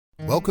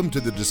Welcome to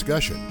the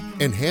discussion.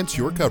 Enhance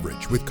your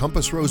coverage with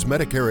Compass Rose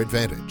Medicare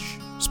Advantage.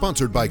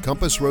 Sponsored by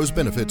Compass Rose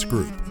Benefits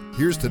Group.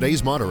 Here's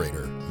today's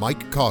moderator,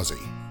 Mike Causey.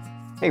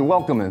 Hey,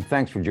 welcome and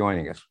thanks for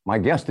joining us. My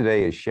guest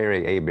today is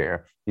Sherry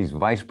Hebert. He's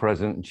Vice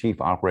President and Chief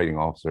Operating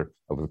Officer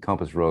of the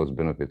Compass Rose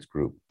Benefits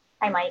Group.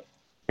 Hi, Mike.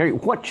 Sherry,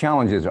 what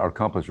challenges are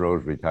Compass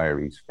Rose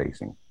retirees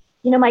facing?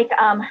 You know, Mike,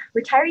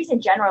 retirees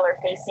in general are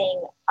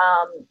facing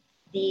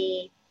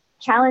the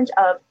challenge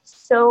of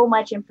so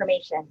much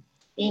information,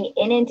 being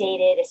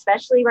inundated,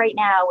 especially right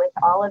now with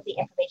all of the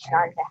information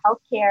on the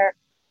healthcare,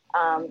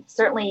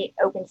 certainly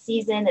open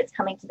season that's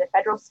coming to the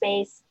federal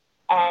space,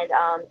 and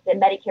the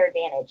Medicare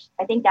Advantage.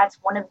 I think that's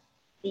one of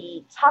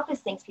the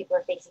toughest things people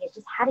are facing is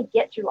just how to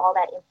get through all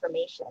that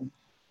information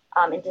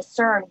and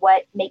discern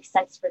what makes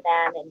sense for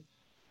them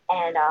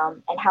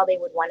and how they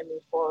would want to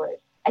move forward.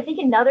 I think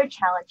another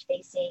challenge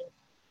facing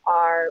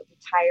our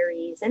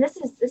retirees, and this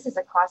is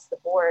across the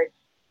board,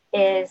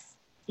 is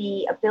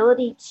the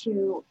ability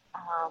to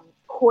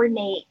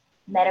coordinate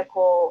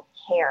medical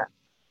care.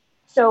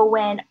 So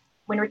when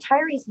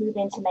retirees move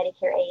into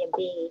Medicare A and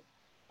B,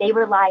 they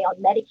rely on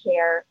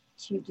Medicare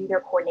to do their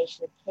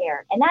coordination of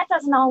care. And that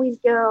doesn't always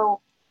go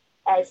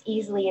as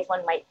easily as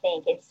one might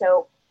think. And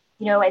so,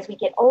 you know, as we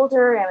get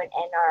older and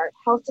our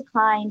health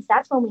declines,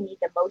 that's when we need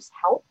the most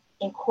help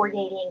in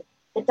coordinating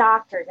the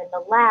doctors and the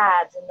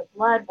labs and the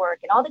blood work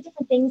and all the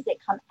different things that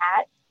come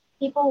at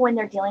people when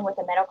they're dealing with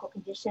a medical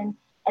condition.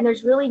 And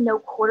there's really no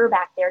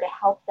quarterback there to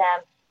help them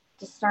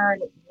discern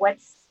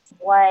what's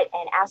what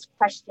and ask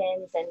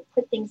questions and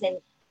put things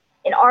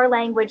in our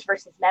language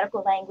versus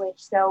medical language.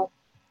 So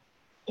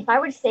if I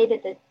were to say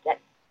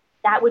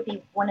that would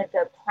be one of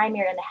the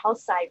primary on the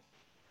health side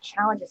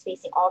challenges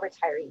facing all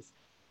retirees.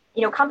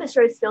 You know, Compass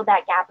Rose filled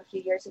that gap a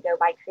few years ago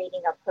by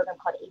creating a program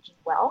called Aging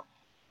Well.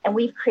 And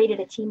we've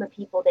created a team of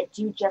people that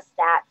do just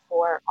that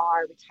for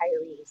our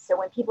retirees. So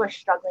when people are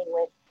struggling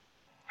with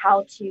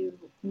how to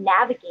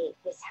navigate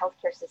this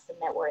healthcare system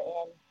that we're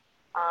in,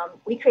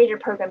 we created a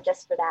program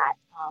just for that.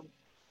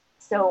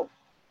 So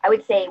I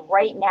would say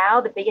right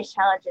now, the biggest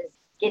challenge is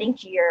getting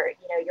to your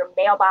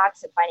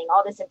mailbox and finding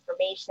all this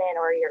information,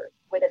 or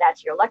whether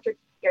that's your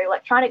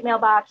electronic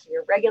mailbox, or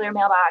your regular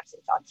mailbox,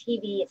 it's on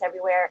TV, it's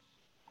everywhere,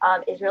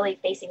 is really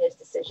facing those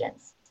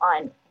decisions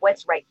on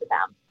what's right for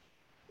them.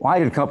 Why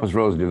did Compass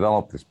Rose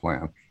develop this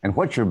plan? And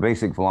what's your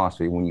basic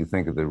philosophy when you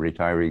think of the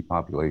retiree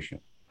population?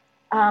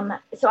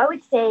 So I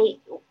would say,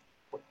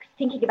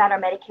 thinking about our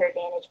Medicare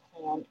Advantage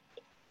plan,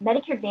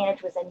 Medicare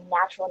Advantage was a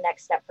natural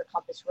next step for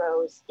Compass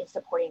Rose in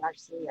supporting our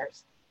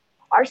seniors.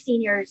 Our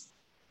seniors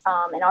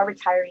and our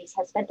retirees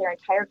have spent their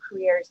entire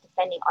careers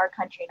defending our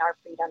country and our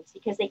freedoms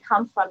because they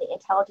come from the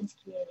intelligence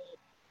community,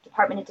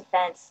 Department of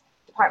Defense,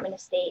 Department of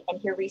State,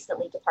 and here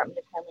recently, Department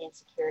of Homeland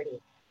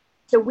Security.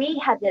 So we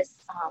have this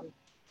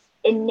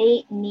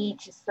innate need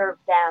to serve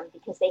them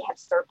because they have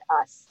served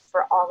us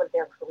for all of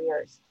their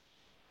careers.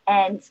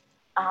 And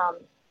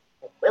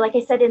like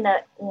I said in the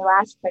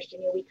last question,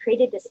 we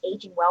created this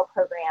Aging Well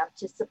program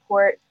to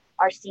support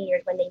our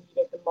seniors when they need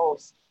it the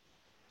most.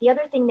 The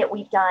other thing that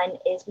we've done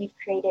is we've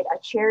created a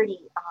charity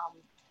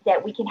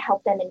that we can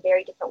help them in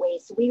very different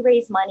ways. So we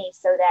raise money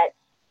so that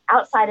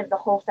outside of the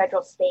whole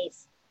federal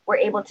space, we're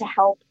able to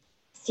help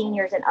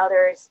seniors and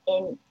others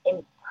in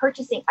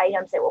purchasing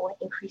items that will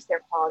increase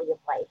their quality of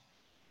life.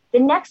 The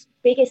next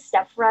biggest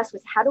step for us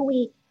was how do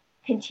we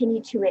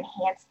continue to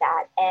enhance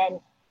that? And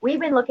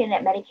we've been looking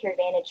at Medicare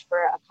Advantage for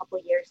a couple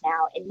of years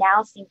now, and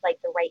now seems like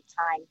the right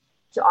time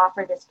to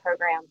offer this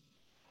program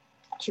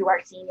to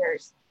our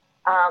seniors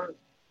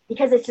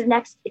because it's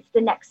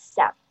the next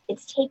step.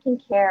 It's taking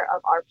care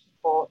of our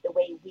people the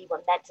way we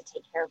were meant to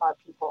take care of our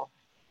people,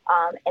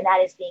 and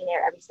that is being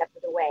there every step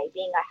of the way,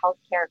 being a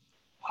healthcare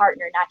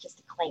partner, not just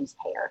a claims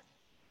payer.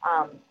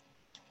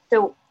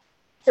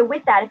 So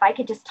with that, if I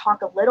could just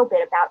talk a little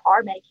bit about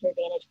our Medicare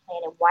Advantage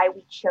plan and why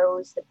we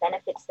chose the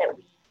benefits that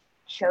we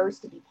chose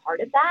to be part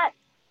of that.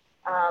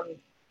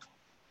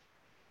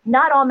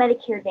 Not all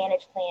Medicare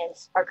Advantage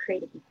plans are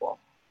created equal,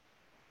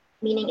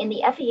 meaning in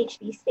the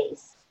FEHB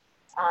space,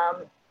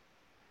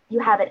 you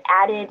have an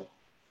added,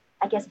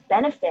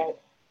 benefit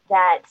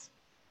that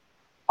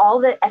all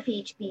the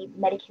FEHB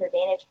Medicare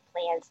Advantage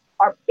plans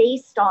are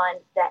based on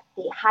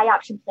the high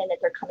option plan that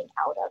they're coming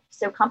out of.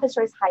 So Compass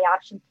Rose high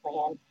option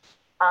plan,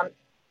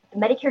 the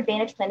Medicare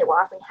Advantage plan that we're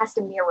offering has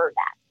to mirror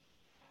that,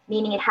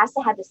 meaning it has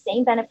to have the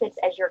same benefits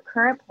as your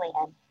current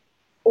plan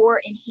or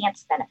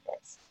enhanced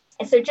benefits.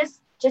 And so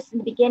just in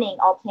the beginning,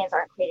 all plans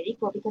aren't created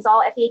equal because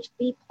all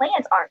FEHB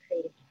plans aren't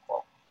created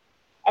equal.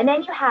 And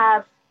then you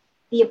have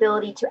the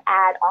ability to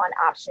add on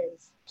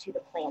options to the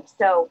plan.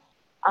 So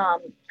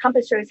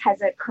Compass Rose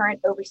has a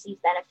current overseas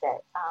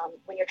benefit.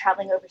 When you're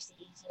traveling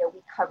overseas, we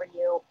cover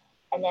you,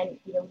 and then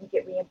you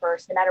get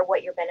reimbursed no matter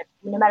what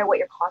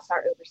your costs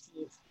are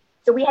overseas.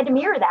 So we had to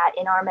mirror that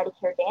in our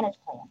Medicare Advantage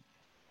plan.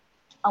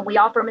 We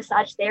offer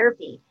massage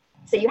therapy,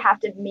 so you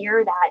have to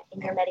mirror that in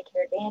your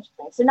Medicare Advantage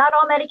plan. So not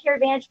all Medicare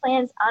Advantage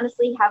plans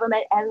honestly have a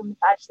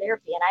massage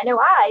therapy, and I know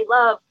I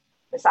love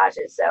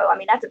massages, so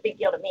that's a big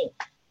deal to me.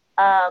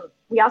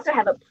 We also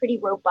have a pretty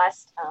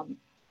robust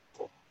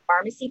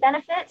pharmacy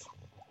benefit.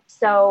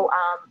 So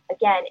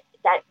again,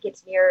 that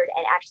gets mirrored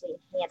and actually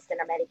enhanced in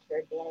our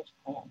Medicare Advantage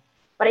plan.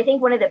 But I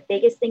think one of the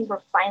biggest things we're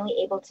finally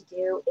able to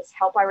do is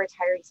help our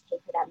retirees pay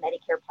for that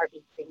Medicare Part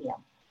B premium.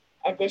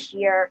 And this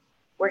year,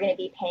 we're going to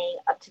be paying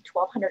up to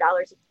 $1,200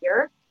 a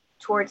year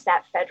towards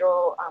that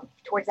federal,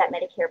 towards that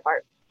Medicare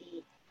Part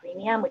B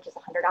premium, which is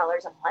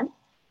 $100 a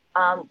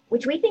month,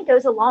 which we think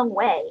goes a long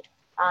way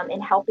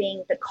in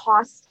helping the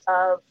cost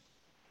of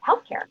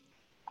healthcare.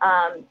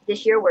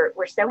 This year,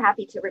 we're so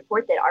happy to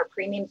report that our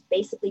premiums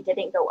basically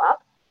didn't go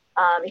up.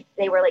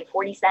 They were like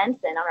 40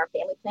 cents, and on our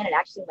family plan, it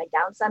actually went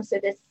down some. So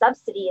this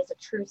subsidy is a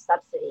true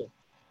subsidy.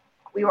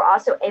 We were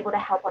also able to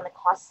help on the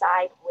cost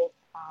side with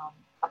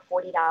a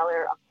 $40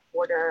 a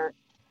quarter,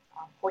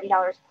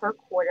 $40 per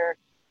quarter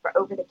for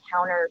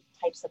over-the-counter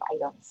types of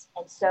items.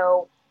 And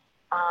so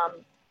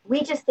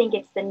we just think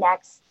it's the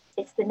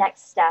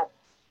next step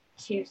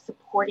to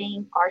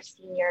supporting our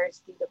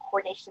seniors through the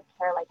coordination of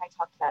care, like I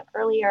talked about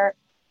earlier,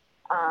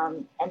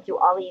 and through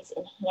all these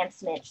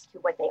enhancements to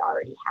what they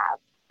already have.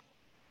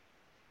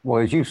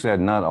 Well, as you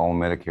said, not all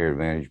Medicare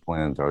Advantage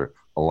plans are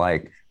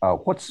alike.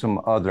 What's some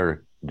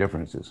other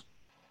differences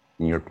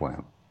in your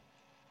plan?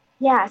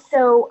 Yeah,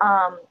 so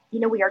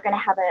we are going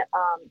to have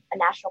a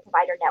national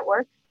provider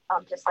network,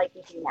 just like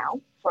we do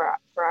now for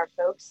our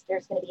folks.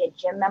 There's going to be a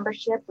gym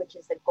membership, which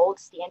is the gold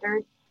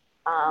standard.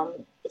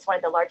 It's one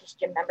of the largest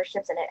gym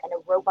memberships, and a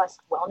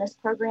robust wellness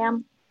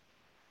program.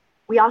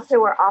 We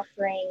also are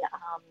offering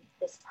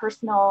this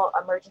personal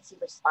emergency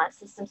response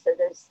system. So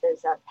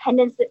those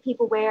pendants that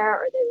people wear,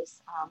 or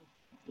those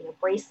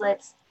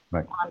bracelets.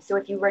 Right. So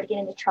if you were to get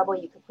into trouble,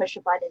 you could push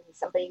a button and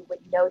somebody would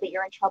know that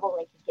you're in trouble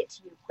and they can get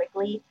to you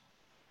quickly.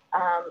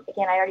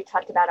 Again, I already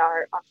talked about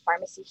our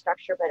pharmacy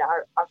structure, but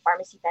our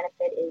pharmacy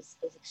benefit is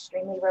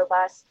extremely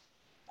robust.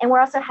 And we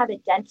also have a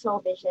dental,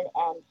 vision,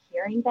 and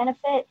hearing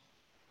benefit.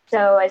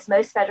 So as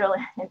most federal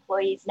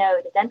employees know,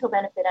 the dental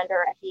benefit under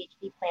our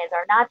FEHB plans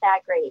are not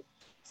that great.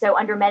 So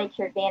under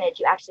Medicare Advantage,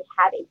 you actually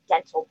have a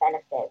dental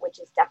benefit, which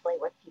is definitely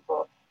worth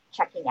people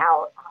checking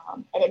out.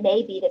 And it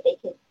may be that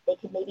they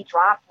could maybe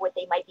drop what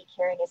they might be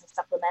carrying as a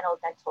supplemental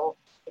dental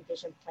and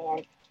vision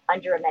plan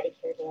under a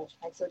Medicare Advantage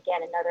plan. So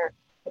again, another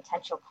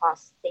potential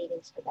cost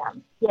savings for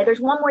them. Yeah,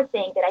 there's one more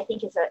thing that I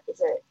think is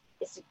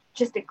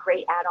just a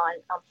great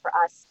add-on for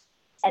us,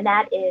 and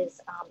that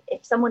is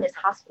if someone is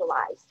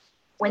hospitalized,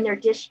 when they're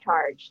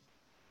discharged,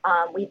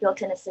 we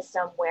built in a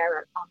system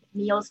where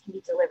meals can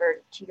be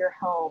delivered to your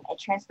home and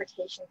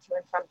transportation to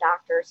and from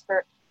doctors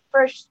for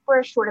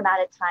a short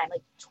amount of time,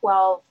 like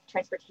 12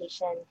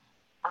 transportation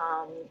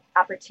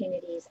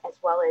opportunities, as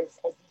well as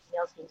these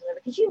meals being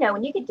delivered. Because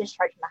when you get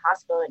discharged from the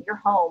hospital and you're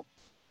home,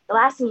 the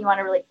last thing you want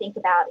to really think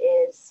about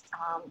is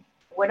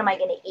what am I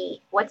going to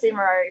eat? What's in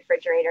my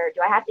refrigerator?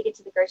 Do I have to get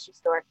to the grocery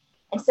store?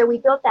 And so we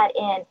built that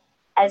in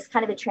as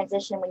kind of a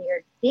transition when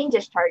you're being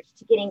discharged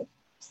to getting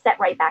set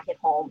right back at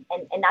home,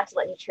 and not to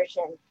let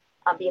nutrition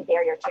be a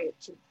barrier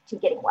to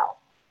getting well.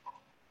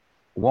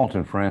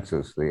 Walton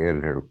Francis, the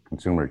editor of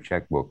Consumer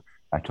Checkbook,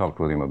 I talked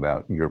with him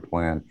about your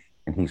plan,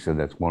 and he said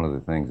that's one of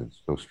the things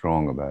that's so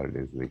strong about it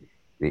is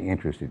the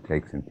interest it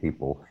takes in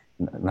people,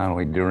 not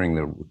only during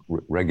the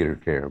regular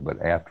care,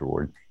 but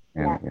afterward,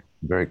 and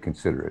very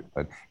considerate.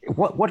 But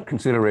what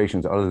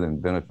considerations other than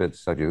benefits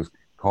such as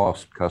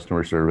cost,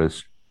 customer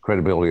service,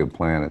 credibility of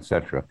plan, et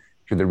cetera,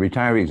 should the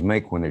retirees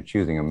make when they're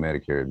choosing a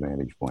Medicare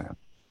Advantage plan?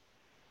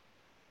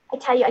 I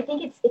tell you, I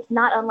think it's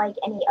not unlike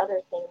any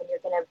other thing when you're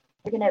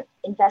gonna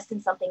invest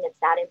in something that's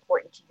that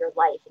important to your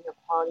life and your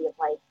quality of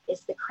life,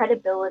 is the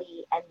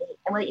credibility and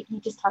what you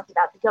just talked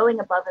about, the going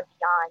above and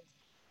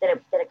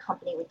beyond that a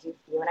company would do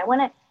for you. And I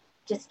want to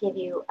just give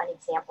you an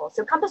example.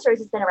 So Compass Rose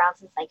has been around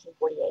since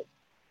 1948.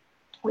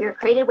 We were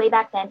created way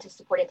back then to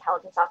support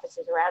intelligence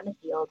officers around the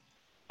field.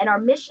 And our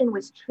mission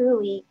was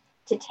truly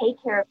to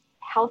take care of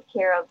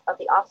healthcare of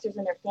the officers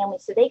and their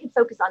families so they could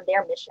focus on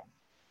their mission,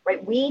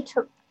 right?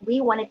 We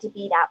wanted to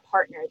be that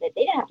partner that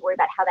they didn't have to worry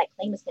about how that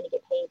claim was going to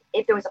get paid.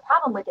 If there was a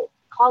problem with it,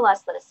 call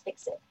us, let us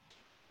fix it.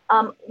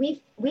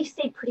 We've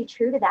stayed pretty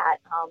true to that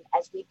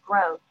as we've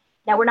grown.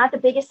 Now, we're not the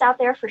biggest out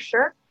there for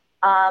sure,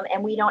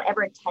 and we don't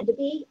ever intend to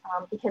be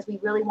because we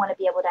really want to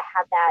be able to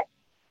have that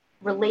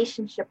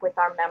relationship with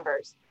our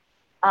members.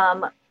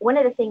 One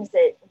of the things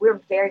that we're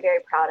very, very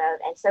proud of,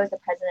 and so is the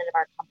president of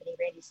our company,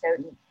 Randy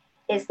Stoughton,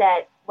 is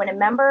that when a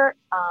member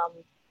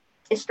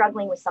is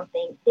struggling with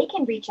something, they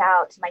can reach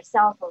out to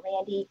myself or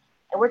Randy,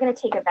 and we're going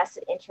to take a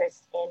vested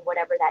interest in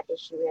whatever that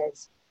issue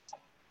is.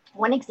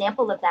 One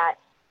example of that,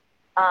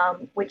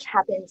 which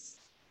happens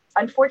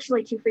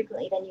unfortunately too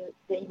frequently than you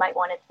might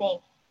want to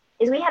think,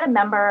 is we had a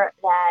member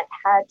that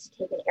had to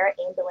take an air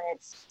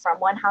ambulance from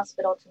one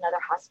hospital to another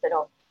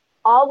hospital,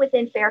 all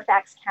within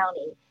Fairfax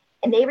County,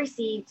 and they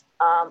received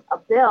a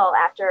bill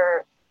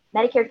after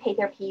Medicare paid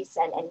their piece,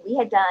 and we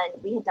had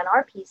done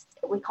our piece.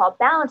 We call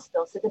balance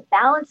bill. So the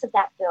balance of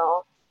that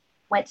bill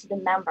went to the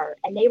member,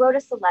 and they wrote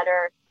us a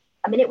letter.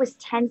 I mean, it was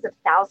tens of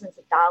thousands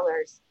of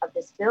dollars of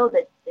this bill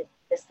that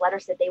this letter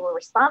said they were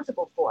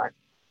responsible for.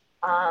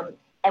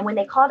 And when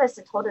they called us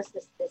and told us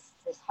this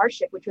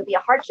hardship, which would be a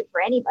hardship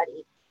for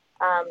anybody,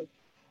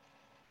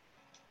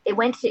 it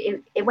went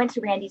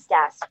to Randy's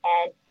desk,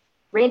 and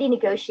Randy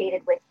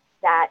negotiated with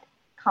that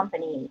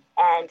company.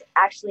 And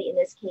actually, in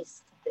this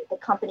case, the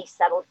company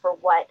settled for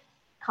what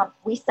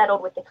we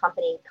settled with the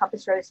company.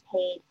 Compass Rose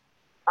paid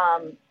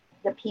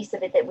the piece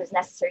of it that was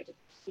necessary to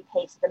be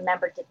paid, so the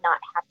member did not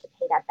have to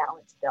pay that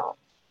balance bill.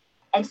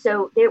 And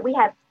so there we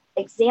have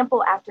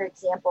example after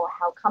example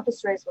how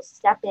Compass Rose will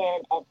step in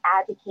and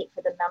advocate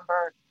for the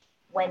member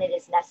when it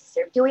is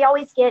necessary. Do we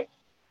always get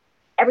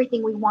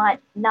everything we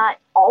want? Not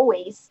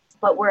always,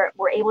 but we're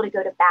able to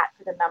go to bat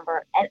for the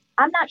member. And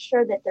I'm not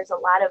sure that there's a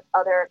lot of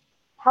other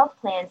health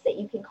plans that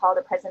you can call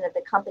the president of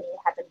the company and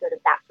have them go to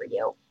bat for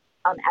you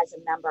as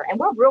a member. And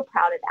we're real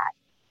proud of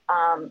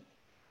that.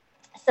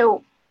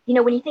 So, you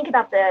know, when you think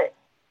about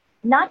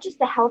not just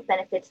the health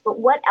benefits, but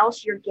what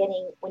else you're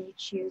getting when you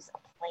choose a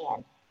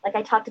plan. Like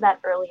I talked about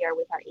earlier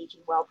with our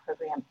Aging Well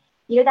program,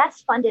 you know,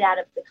 that's funded out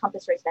of the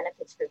Compass Rose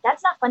Benefits Group.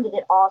 That's not funded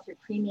at all through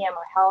premium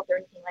or health or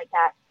anything like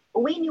that.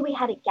 But we knew we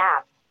had a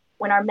gap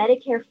when our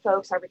Medicare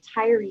folks, our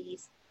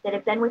retirees that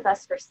have been with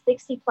us for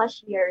 60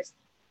 plus years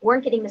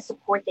weren't getting the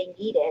support they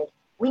needed.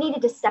 We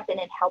needed to step in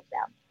and help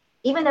them.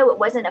 Even though it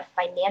wasn't a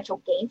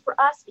financial gain for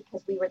us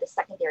because we were the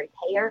secondary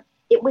payer,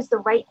 it was the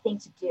right thing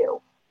to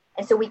do.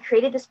 And so we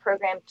created this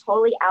program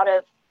totally out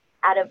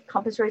of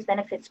Compass Rose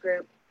Benefits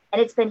Group, and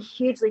it's been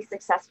hugely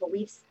successful.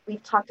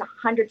 We've talked to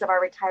hundreds of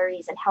our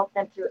retirees and helped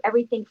them through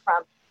everything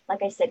from,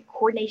 like I said,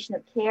 coordination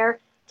of care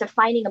to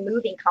finding a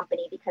moving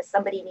company because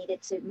somebody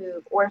needed to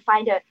move, or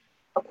find a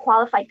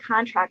qualified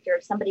contractor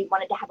if somebody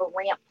wanted to have a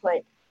ramp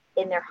put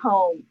in their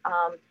home.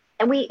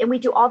 And we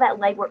do all that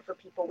legwork for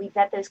people. We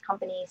vet those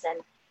companies,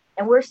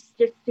 and we're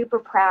just super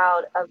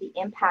proud of the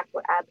impact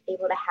we're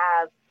able to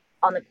have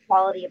on the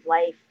quality of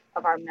life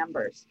of our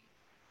members.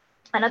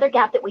 Another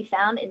gap that we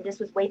found, and this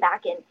was way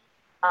back in,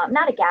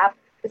 not a gap,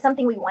 but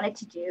something we wanted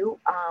to do,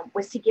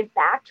 was to give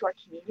back to our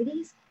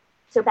communities.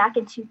 So back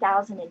in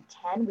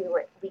 2010,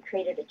 we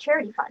created a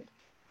charity fund,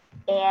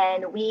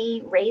 and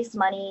we raised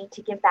money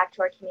to give back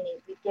to our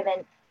communities. We've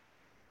given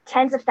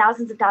tens of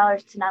thousands of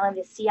dollars to not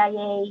only the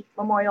CIA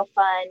Memorial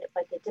Fund,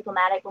 but the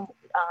Diplomatic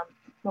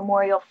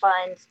Memorial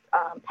Fund,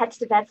 Pets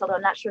to Vets, although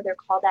I'm not sure they're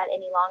called that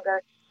any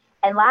longer.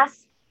 And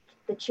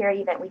the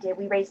charity event we did,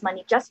 we raised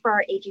money just for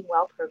our Aging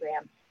Well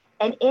program.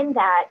 And in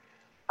that,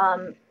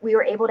 we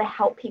were able to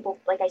help people,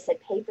 like I said,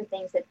 pay for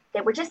things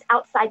that were just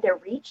outside their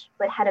reach,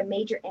 but had a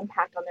major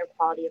impact on their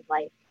quality of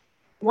life.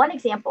 One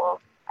example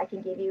I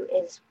can give you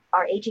is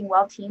our Aging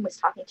Well team was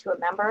talking to a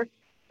member,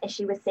 and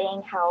she was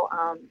saying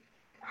how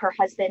her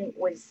husband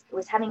was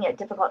having a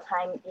difficult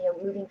time, you know,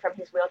 moving from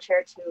his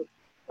wheelchair to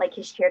like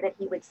his chair that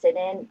he would sit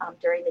in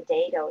during the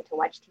day to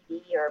watch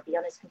TV or be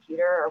on his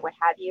computer or what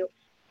have you.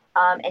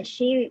 And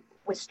she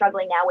was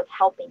struggling now with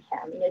helping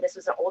him. You know, this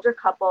was an older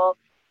couple.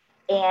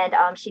 And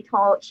she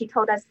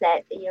told us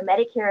that, you know,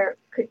 Medicare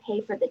could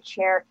pay for the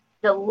chair,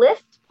 the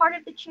lift part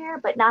of the chair,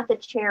 but not the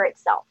chair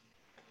itself.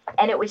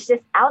 And it was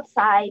just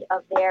outside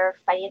of their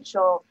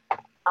financial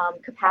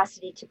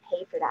capacity to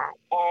pay for that.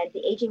 And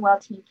the Aging Well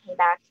team came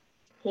back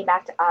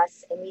to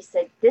us, and we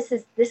said, this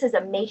is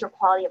a major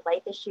quality of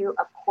life issue.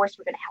 Of course,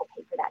 we're going to help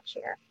pay for that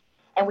chair.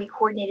 And we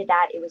coordinated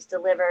that. It was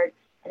delivered,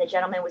 and the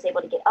gentleman was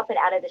able to get up and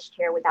out of this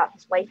chair without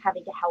his wife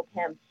having to help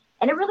him.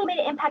 And it really made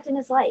an impact in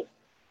his life.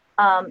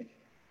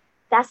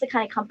 That's the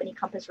kind of company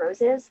Compass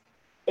Rose is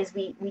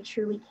we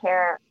truly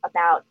care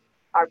about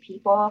our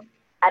people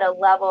at a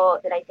level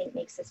that I think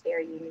makes us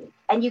very unique.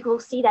 And you will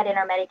see that in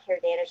our Medicare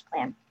Advantage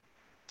plan.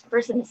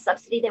 First, in the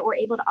subsidy that we're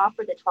able to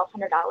offer, the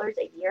 $1,200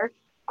 a year,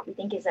 we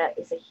think is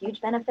a huge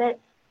benefit.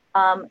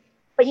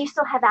 But you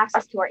still have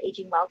access to our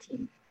Aging Well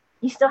team.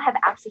 You still have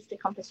access to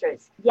Compass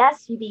Rose.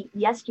 Yes,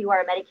 you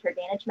are a Medicare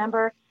Advantage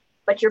member,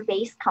 but your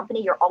base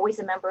company, you're always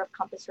a member of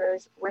Compass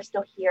Rose. We're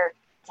still here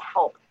to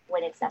help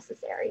when it's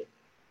necessary.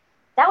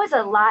 That was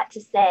a lot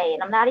to say,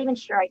 and I'm not even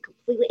sure I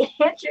completely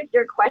answered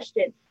your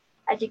question.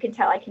 As you can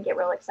tell, I can get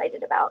real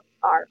excited about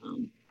our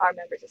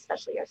members,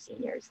 especially our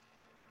seniors.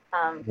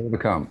 More to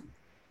come.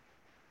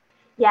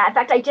 Yeah, in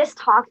fact,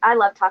 I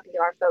love talking to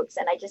our folks,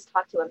 and I just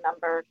talked to a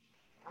member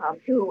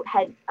who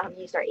had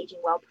used our Aging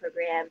Well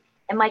program.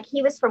 And Mike,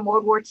 he was from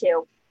World War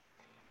II,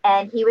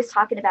 and he was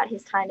talking about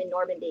his time in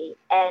Normandy,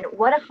 and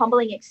what a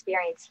humbling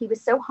experience. He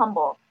was so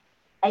humble.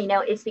 And, you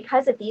know, it's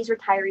because of these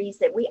retirees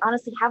that we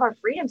honestly have our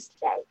freedoms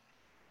today.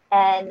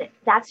 And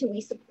that's who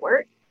we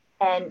support,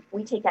 and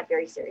we take that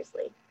very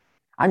seriously.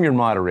 I'm your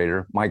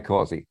moderator, Mike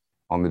Causey,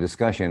 on the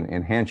discussion,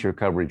 Enhance Your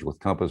Coverage with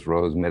Compass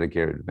Rose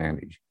Medicare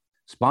Advantage,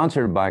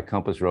 sponsored by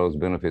Compass Rose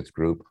Benefits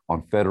Group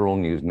on Federal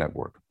News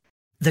Network.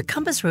 The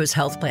Compass Rose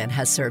Health Plan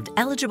has served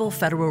eligible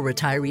federal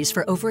retirees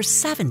for over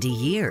 70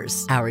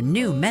 years. Our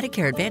new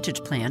Medicare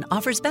Advantage plan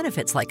offers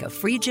benefits like a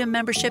free gym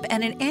membership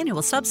and an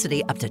annual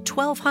subsidy up to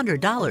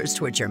 $1,200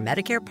 towards your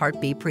Medicare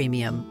Part B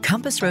premium.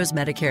 Compass Rose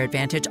Medicare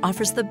Advantage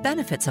offers the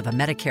benefits of a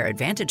Medicare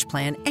Advantage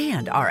plan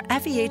and our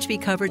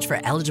FEHB coverage for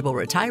eligible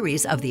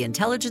retirees of the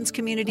intelligence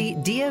community,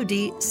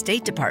 DoD,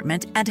 State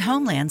Department, and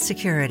Homeland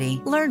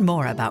Security. Learn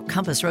more about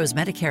Compass Rose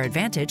Medicare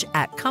Advantage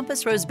at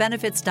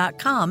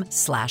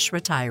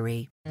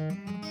compassrosebenefits.com/retiree.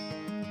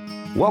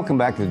 Welcome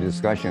back to the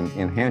discussion,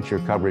 Enhance Your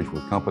Coverage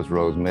with Compass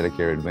Rose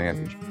Medicare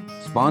Advantage,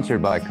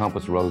 sponsored by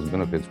Compass Rose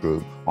Benefits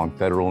Group on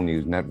Federal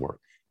News Network.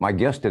 My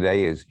guest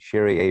today is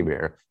Sherry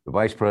Hebert, the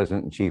Vice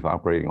President and Chief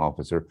Operating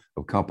Officer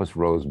of Compass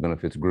Rose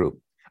Benefits Group.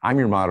 I'm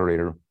your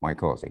moderator, Mike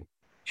Causey.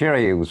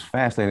 Sherry, it was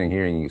fascinating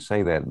hearing you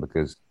say that,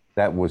 because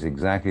that was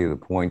exactly the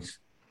points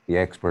the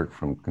expert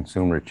from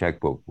Consumer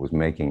Checkbook was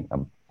making,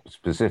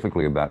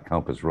 specifically about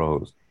Compass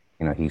Rose.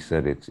 You know, he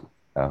said it's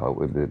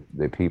with the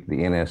people,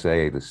 the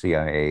NSA, the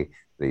CIA,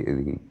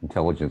 the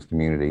intelligence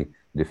community,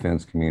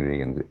 defense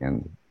community,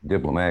 and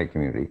diplomatic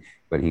community.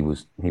 But he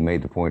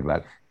made the point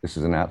about this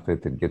is an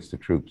outfit that gets the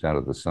troops out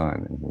of the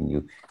sun. And when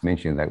you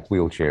mentioned that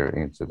wheelchair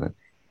incident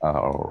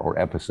or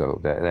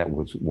episode, that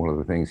was one of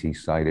the things he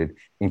cited,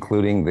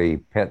 including the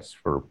pets.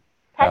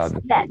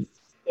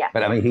 Yeah.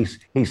 But I mean,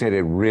 he said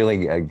it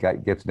really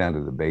gets down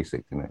to the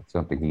basics, and it's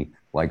something he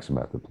likes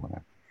about the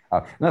plan.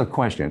 Another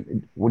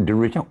question, what do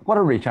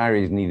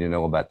retirees need to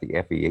know about the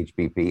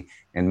FEHBP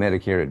and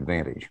Medicare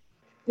Advantage?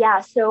 Yeah,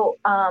 so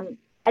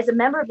as a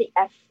member of the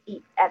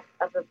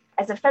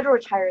as a federal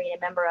retiree and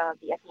a member of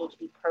the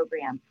FEHB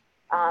program,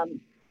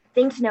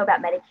 thing to know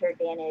about Medicare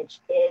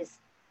Advantage is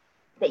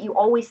that you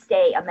always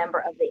stay a member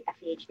of the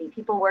FEHB.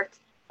 People worked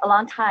a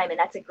long time, and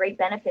that's a great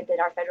benefit that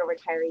our federal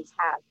retirees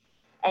have.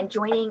 And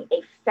joining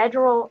a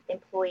federal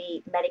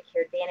employee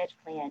Medicare Advantage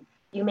plan,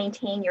 you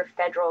maintain your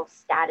federal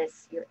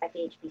status, your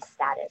FEHB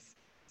status.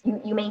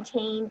 You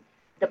maintain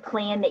the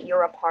plan that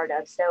you're a part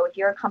of. So if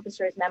you're a Compass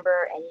Rose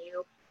member and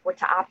you were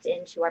to opt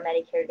into our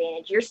Medicare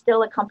Advantage, you're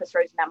still a Compass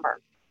Rose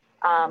member.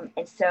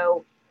 And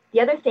so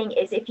the other thing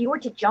is, if you were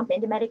to jump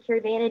into Medicare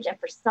Advantage and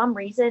for some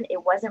reason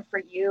it wasn't for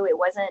you, it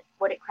wasn't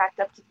what it cracked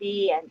up to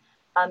be, and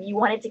you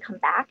wanted to come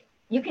back,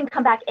 you can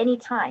come back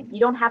anytime. You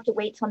don't have to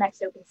wait till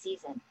next open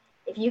season.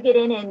 If you get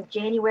in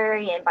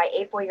January and by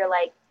April you're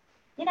like,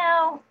 you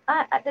know,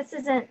 this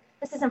isn't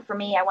for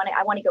me, I want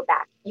to go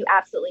back, you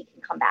absolutely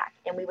can come back,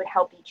 and we would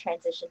help you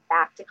transition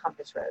back to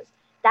Compass Rose.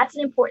 That's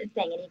an important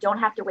thing, and you don't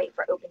have to wait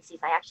for open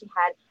season. I actually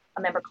had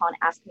a member call and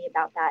ask me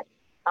about that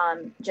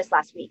just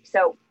last week.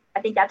 So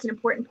I think that's an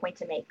important point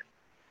to make.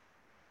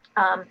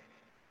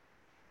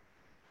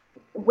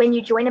 When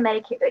you join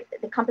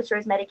the Compass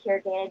Rose Medicare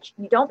Advantage,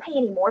 you don't pay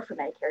any more for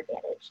Medicare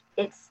Advantage.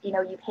 It's, you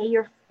know, you pay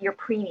your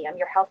premium,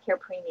 your healthcare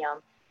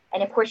premium.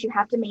 And of course, you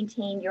have to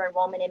maintain your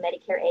enrollment in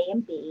Medicare A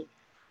and B,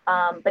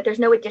 but there's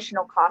no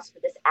additional cost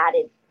for this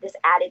added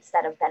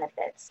set of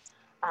benefits.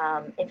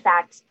 In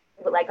fact,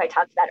 like I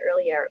talked about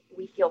earlier,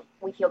 we feel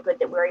good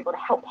that we're able to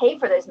help pay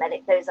for those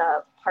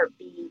Part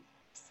B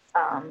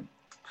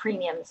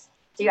premiums,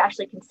 so you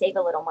actually can save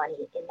a little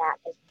money in that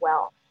as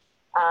well.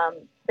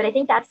 But I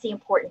think that's the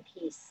important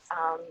piece,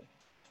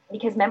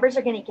 because members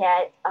are going to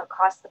get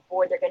across the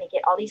board. They're going to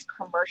get all these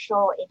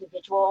commercial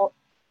individual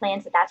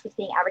plans, that's what's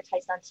being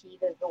advertised on TV.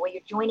 The way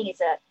you're joining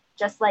is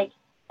just like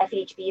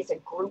FEHB is a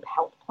group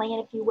health plan,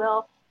 if you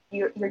will.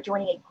 You're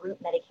joining a group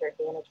Medicare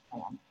Advantage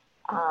plan.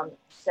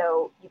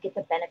 So you get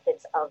the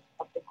benefits of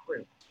the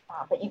group,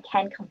 but you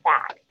can come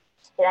back.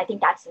 And I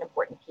think that's an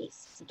important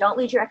piece. So don't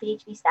lose your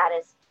FEHB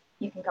status.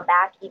 You can come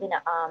back even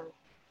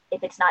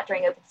if it's not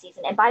during open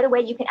season. And by the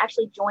way, you can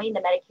actually join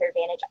the Medicare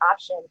Advantage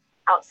option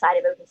outside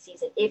of open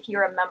season if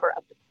you're a member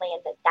of the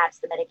plan that's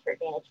the Medicare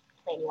Advantage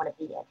plan you want to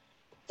be in.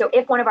 So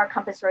if one of our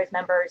Compass Rose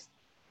members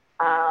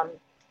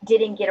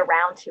didn't get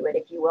around to it,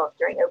 if you will,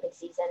 during open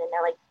season, and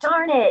they're like,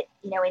 darn it,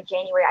 you know, in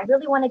January, I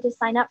really wanted to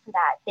sign up for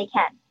that, they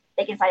can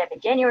sign up in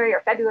January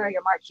or February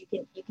or March. You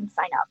can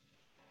sign up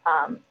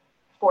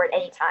for it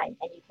anytime,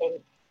 and you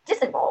can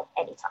disenroll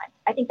anytime.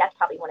 I think that's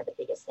probably one of the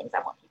biggest things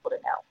I want people to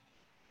know.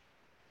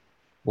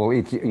 Well,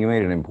 you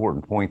made an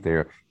important point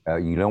there.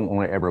 You don't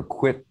want to ever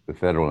quit the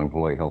Federal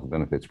Employee Health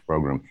Benefits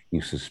Program.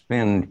 You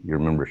suspend your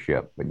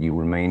membership, but you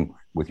remain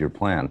with your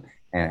plan.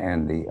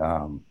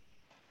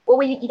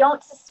 Well, you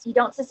don't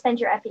suspend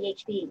your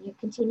FEHB. You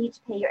continue to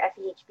pay your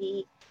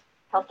FEHB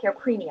healthcare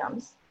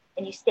premiums,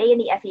 and you stay in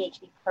the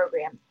FEHB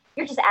program.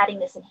 You're just adding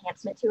this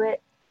enhancement to it.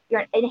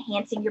 You're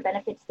enhancing your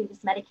benefits through this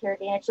Medicare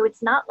Advantage. So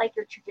it's not like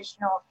your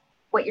traditional,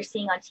 what you're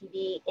seeing on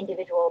TV,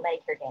 individual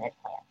Medicare Advantage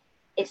plan.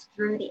 It's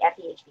through the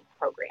FEHB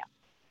program.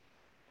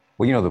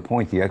 Well, you know, the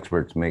point the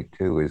experts make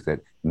too is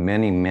that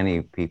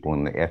many people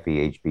in the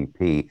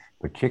FEHBP,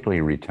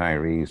 particularly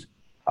retirees,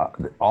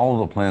 all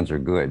of the plans are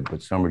good,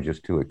 but some are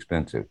just too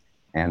expensive.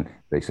 And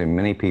they say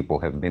many people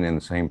have been in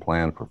the same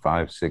plan for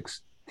 5,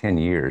 6, 10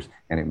 years,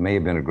 and it may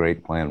have been a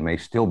great plan, may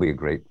still be a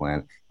great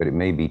plan, but it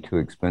may be too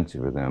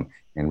expensive for them.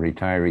 And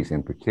retirees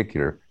in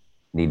particular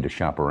need to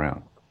shop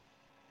around.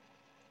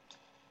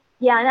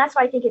 Yeah, and that's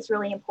why I think it's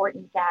really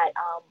important that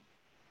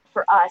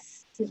for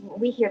us, because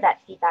we hear that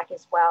feedback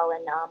as well,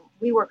 and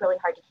we work really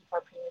hard to keep our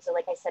premiums. So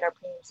like I said, our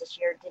premiums this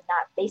year did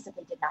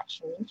not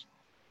change,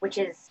 which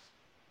is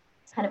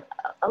kind of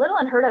a little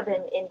unheard of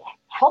in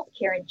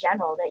healthcare in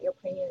general, that your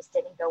premiums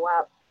didn't go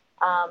up.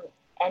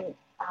 And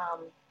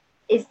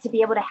is to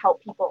be able to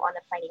help people on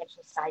the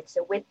financial side.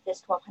 So with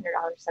this $1,200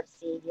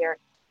 subsidy a year,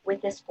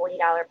 with this $40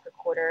 per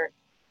quarter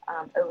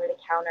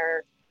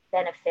over-the-counter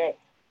benefit,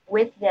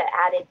 with the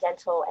added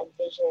dental and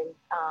vision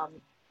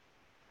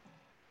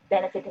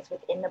benefit that's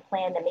within the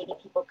plan that maybe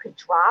people could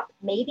drop,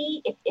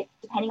 maybe if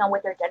depending on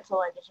what their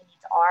dental and vision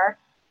needs are,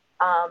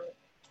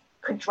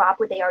 could drop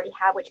what they already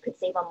have, which could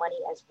save on money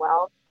as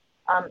well.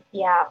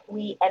 We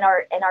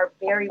are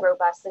very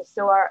robust.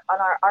 So on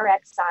our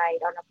RX side,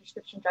 on our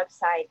prescription drug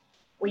side,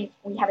 we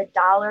have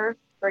 $1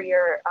 for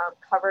your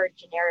covered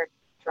generic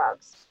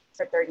drugs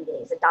for 30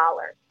 days,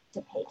 $1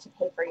 to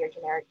pay for your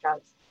generic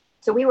drugs.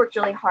 So we worked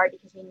really hard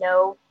because we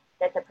know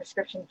that the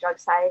prescription drug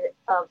side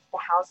of the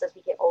house as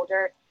we get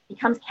older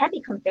can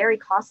become very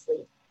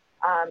costly.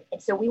 And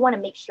so we want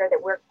to make sure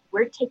that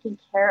we're taking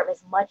care of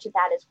as much of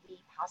that as we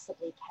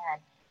possibly can.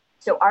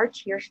 So our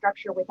tier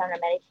structure within our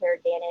Medicare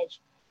Advantage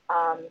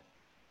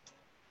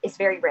is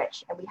very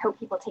rich, and we hope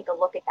people take a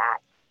look at that.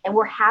 And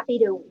we're happy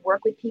to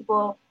work with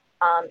people.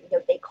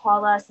 If they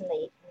call us and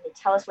they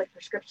tell us what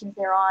prescriptions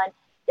they're on,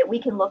 that we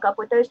can look up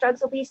what those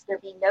drugs will be, so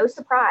there'll be no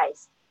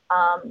surprise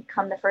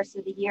come the first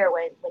of the year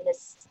when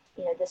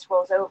this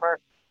rolls over,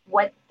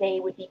 what they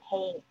would be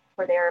paying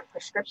for their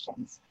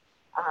prescriptions,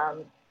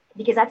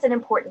 because that's an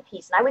important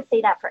piece. And I would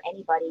say that for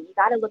anybody, you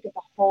got to look at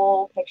the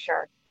whole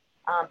picture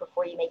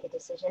before you make a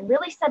decision.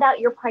 Really set out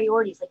your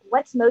priorities, like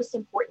what's most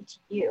important to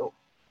you.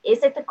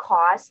 Is it the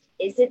cost?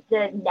 Is it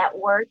the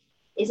network?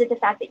 Is it the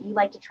fact that you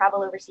like to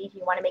travel overseas?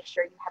 You want to make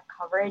sure you have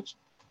coverage.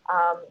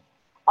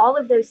 All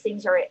of those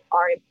things are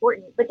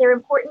important, but they're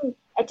important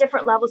at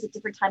different levels at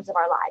different times of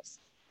our lives.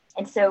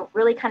 And so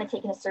really kind of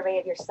taking a survey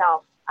of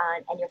yourself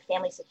and your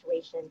family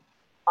situation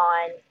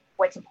on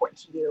what's important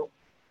to you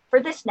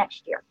for this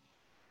next year.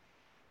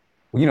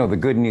 Well, the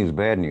good news,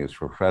 bad news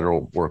for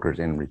federal workers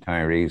and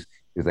retirees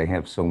is they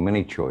have so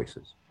many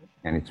choices,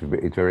 and it's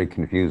very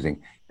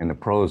confusing. And the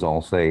pros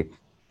all say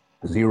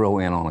zero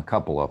in on a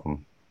couple of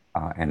them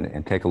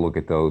and take a look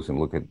at those and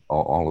look at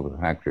all of the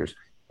factors.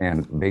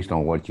 And based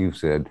on what you've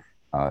said,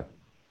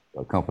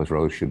 Compass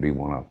Rose should be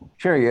one of them.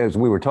 Sherry, as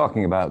we were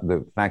talking about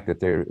the fact that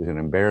there is an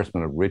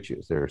embarrassment of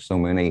riches, there are so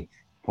many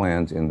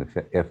plans in the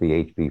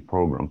FEHB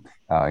program,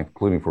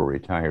 including for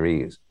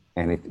retirees.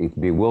 And it's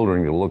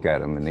bewildering to look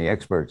at them. And the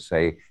experts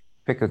say,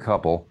 pick a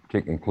couple,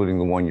 including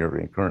the one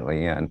you're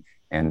currently in,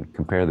 and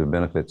compare the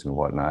benefits and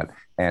whatnot.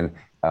 And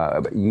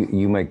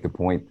you make the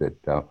point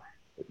that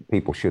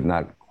people should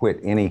not quit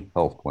any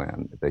health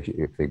plan.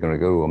 If they're going to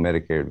go to a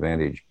Medicare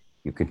Advantage,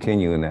 you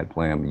continue in that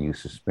plan, but you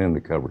suspend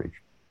the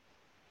coverage.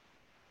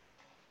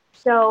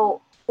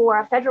 So for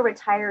a federal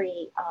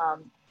retiree,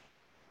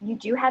 you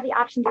do have the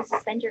option to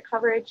suspend your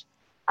coverage.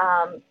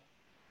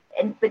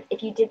 But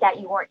if you did that,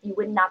 you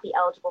would not be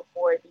eligible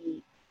for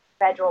the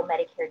federal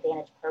Medicare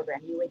Advantage program.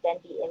 You would then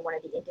be in one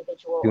of the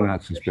individual. Do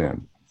not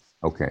suspend.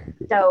 Okay.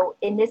 So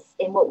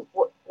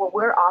what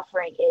we're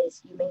offering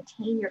is you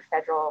maintain your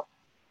federal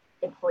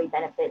employee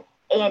benefit,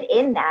 and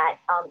in that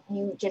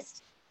you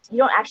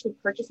don't actually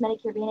purchase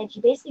Medicare Advantage.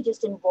 You basically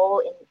just enroll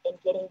in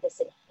getting this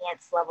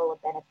enhanced level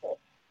of benefit.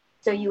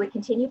 So you would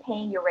continue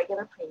paying your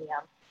regular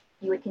premium.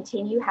 You would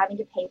continue having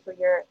to pay for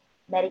your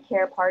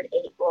Medicare Part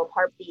A or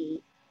Part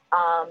B.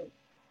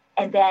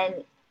 And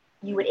then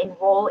you would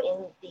enroll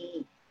in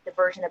the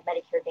version of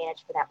Medicare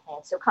Advantage for that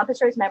plan. So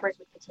Compass Rose members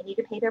would continue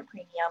to pay their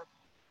premium.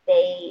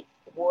 They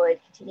would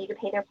continue to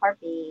pay their Part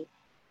B.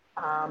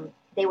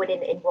 They would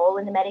enroll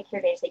in the Medicare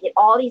Advantage. They get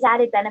all these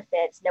added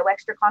benefits, no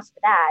extra cost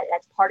for that.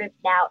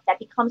 That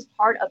becomes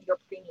part of your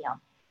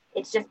premium.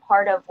 It's just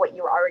part of what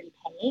you're already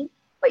paying,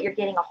 but you're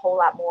getting a whole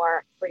lot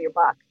more for your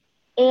buck.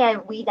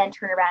 And we then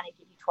turn around and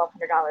give you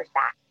 $1,200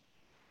 back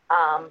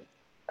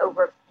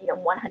over $100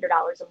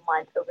 a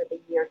month over the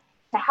year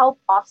to help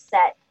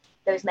offset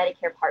those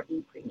Medicare Part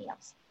B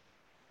premiums.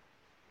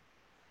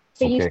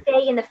 So you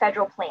stay in the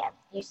federal plan.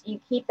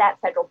 You keep that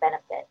federal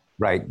benefit.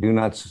 Right. Do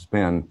not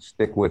suspend.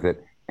 Stick with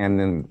it. And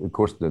then, of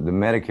course, the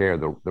Medicare,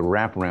 the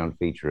wraparound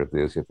feature of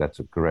this, if that's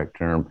a correct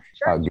term,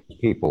 sure, gives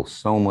people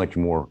so much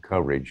more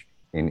coverage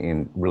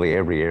in really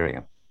every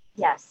area.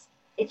 Yes,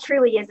 it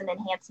truly is an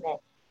enhancement.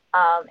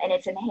 And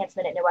it's an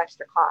enhancement at no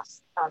extra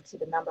cost to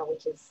the member,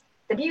 which is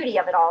the beauty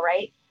of it all,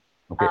 right?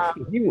 Okay.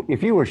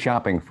 If you were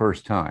shopping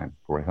first time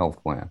for a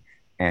health plan,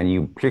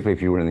 and particularly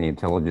if you were in the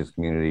intelligence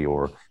community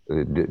or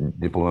the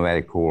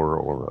diplomatic corps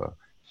or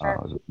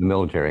sure, the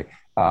military,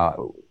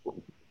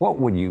 what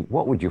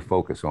would you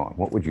focus on?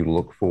 What would you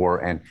look for,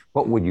 and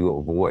what would you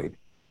avoid?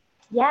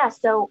 Yeah,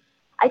 so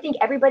I think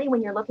everybody,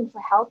 when you're looking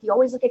for health, you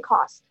always look at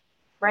cost,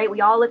 right?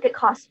 We all look at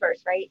cost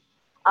first, right?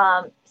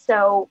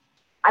 So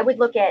I would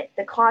look at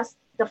the cost,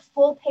 the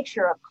full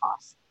picture of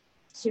cost,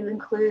 to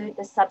include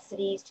the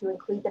subsidies, to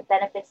include the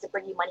benefits to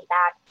bring you money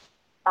back.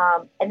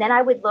 And then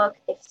I would look,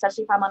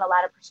 especially if I'm on a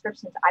lot of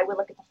prescriptions, I would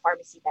look at the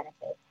pharmacy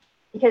benefit,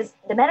 because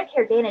the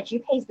Medicare Advantage, you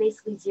pay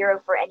basically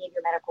zero for any of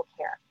your medical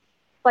care,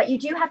 but you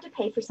do have to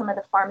pay for some of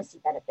the pharmacy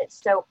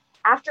benefits. So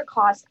after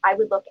cost, I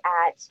would look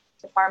at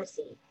the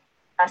pharmacy,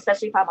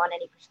 especially if I'm on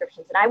any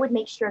prescriptions, and I would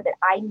make sure that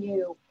I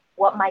knew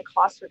what my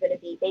costs were going to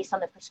be based on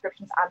the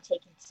prescriptions I'm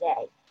taking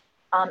today.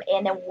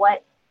 And then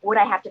what would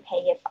I have to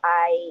pay if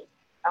I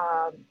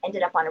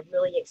ended up on a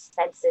really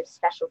expensive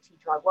specialty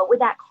drug? What would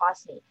that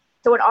cost me?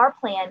 So in our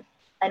plan,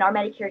 in our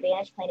Medicare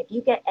Advantage plan, if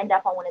you end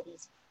up on one of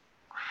these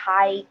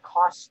high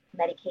cost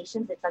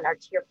medications, it's on our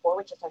tier 4,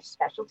 which is our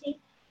specialty,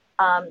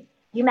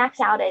 you max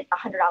out at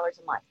 $100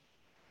 a month.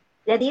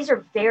 Now, these are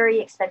very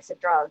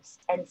expensive drugs.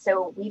 And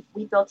so we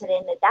built it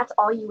in that that's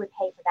all you would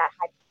pay for that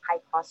high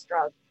cost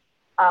drug,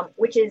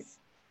 which is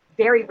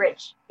very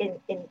rich in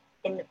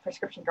the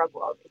prescription drug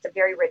world. It's a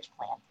very rich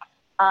plan.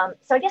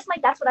 So I guess,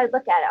 Mike, that's what I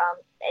look at.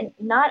 And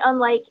not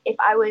unlike if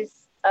I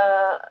was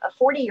a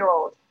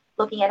 40-year-old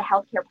looking at a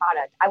healthcare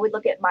product, I would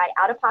look at my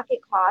out-of-pocket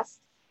costs,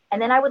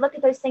 and then I would look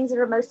at those things that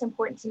are most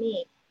important to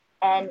me.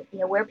 And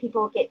where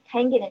people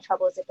can get in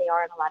trouble is if they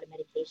are on a lot of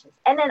medications.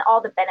 And then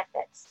all the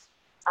benefits.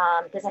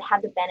 Does it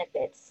have the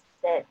benefits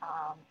that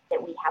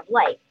we have?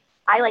 Like,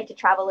 I like to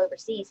travel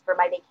overseas for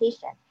my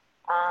vacation.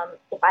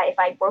 If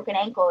I broke an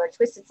ankle or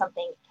twisted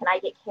something, can I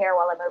get care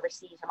while I'm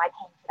overseas? Am I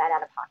paying for that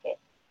out of pocket?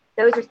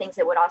 Those are things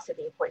that would also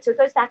be important. So it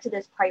goes back to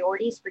those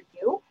priorities for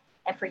you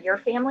and for your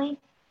family.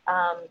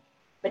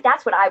 But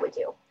that's what I would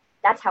do.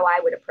 That's how I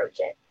would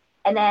approach it.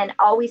 And then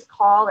always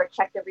call or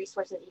check the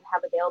resources you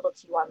have available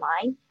to you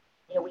online.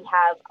 We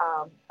have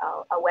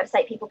a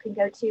website people can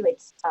go to.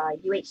 It's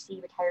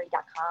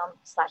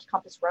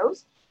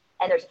uhcretiree.com/compassrose.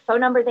 And there's a phone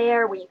number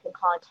there where you can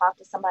call and talk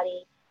to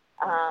somebody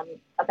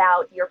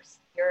about your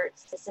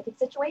specific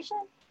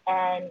situation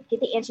and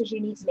get the answers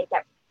you need to make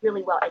that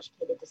really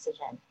well-educated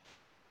decision.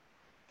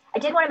 I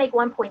did want to make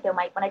one point though,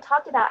 Mike. When I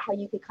talked about how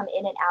you could come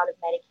in and out of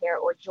Medicare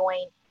or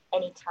join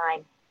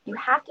anytime, you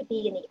have to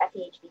be in the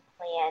FEHB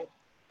plan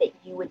that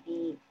you would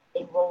be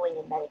enrolling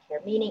in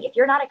Medicare. Meaning, if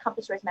you're not a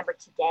Compass Rose member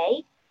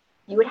today,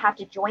 you would have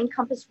to join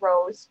Compass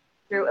Rose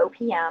through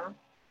OPM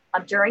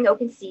during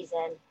open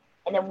season.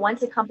 And then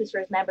once a Compass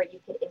Rose member, you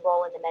could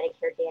enroll in the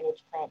Medicare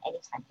Advantage plan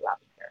anytime throughout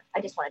the year.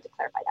 I just wanted to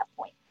clarify that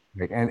point.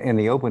 And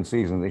the open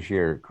season this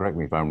year, correct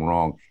me if I'm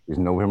wrong, is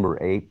November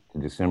 8th to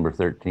December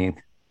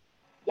 13th?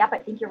 Yep, I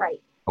think you're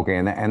right. Okay,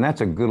 and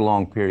that's a good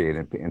long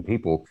period, and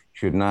people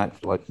should not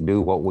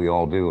do what we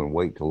all do and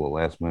wait till the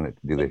last minute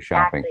to do their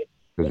shopping,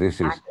 because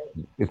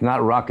it's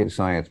not rocket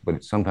science,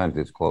 but sometimes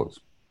it's close.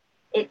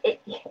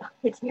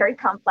 It's very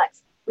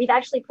complex. We've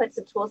actually put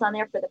some tools on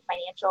there for the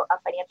financial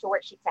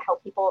worksheet to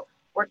help people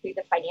work through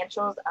the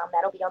financials.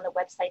 That'll be on the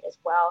website as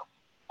well.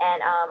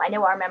 And I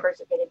know our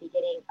members are going to be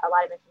getting a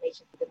lot of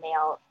information through the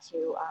mail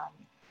to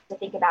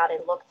think about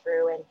and look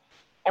through.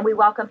 And we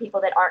welcome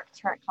people that aren't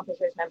current Compass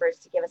Rose members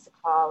to give us a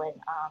call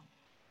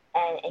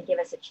and give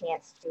us a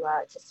chance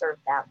to serve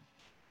them.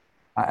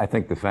 I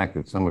think the fact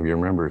that some of your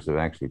members have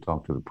actually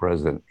talked to the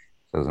president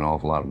says an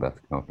awful lot about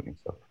the company.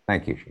 So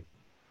thank you, Sheila.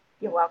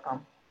 You're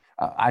welcome.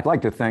 I'd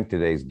like to thank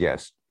today's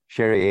guest,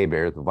 Sherry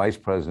Hebert, the Vice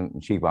President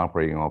and Chief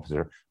Operating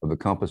Officer of the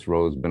Compass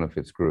Rose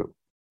Benefits Group.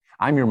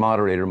 I'm your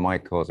moderator,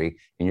 Mike Causey,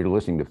 and you're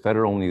listening to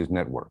Federal News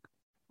Network.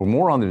 For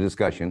more on the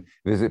discussion,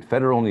 visit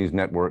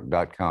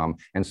federalnewsnetwork.com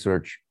and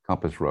search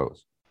Compass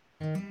Rose.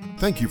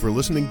 Thank you for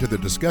listening to the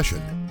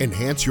discussion,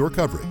 Enhance Your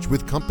Coverage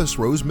with Compass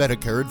Rose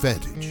Medicare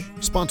Advantage,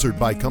 sponsored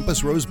by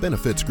Compass Rose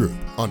Benefits Group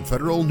on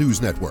Federal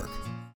News Network.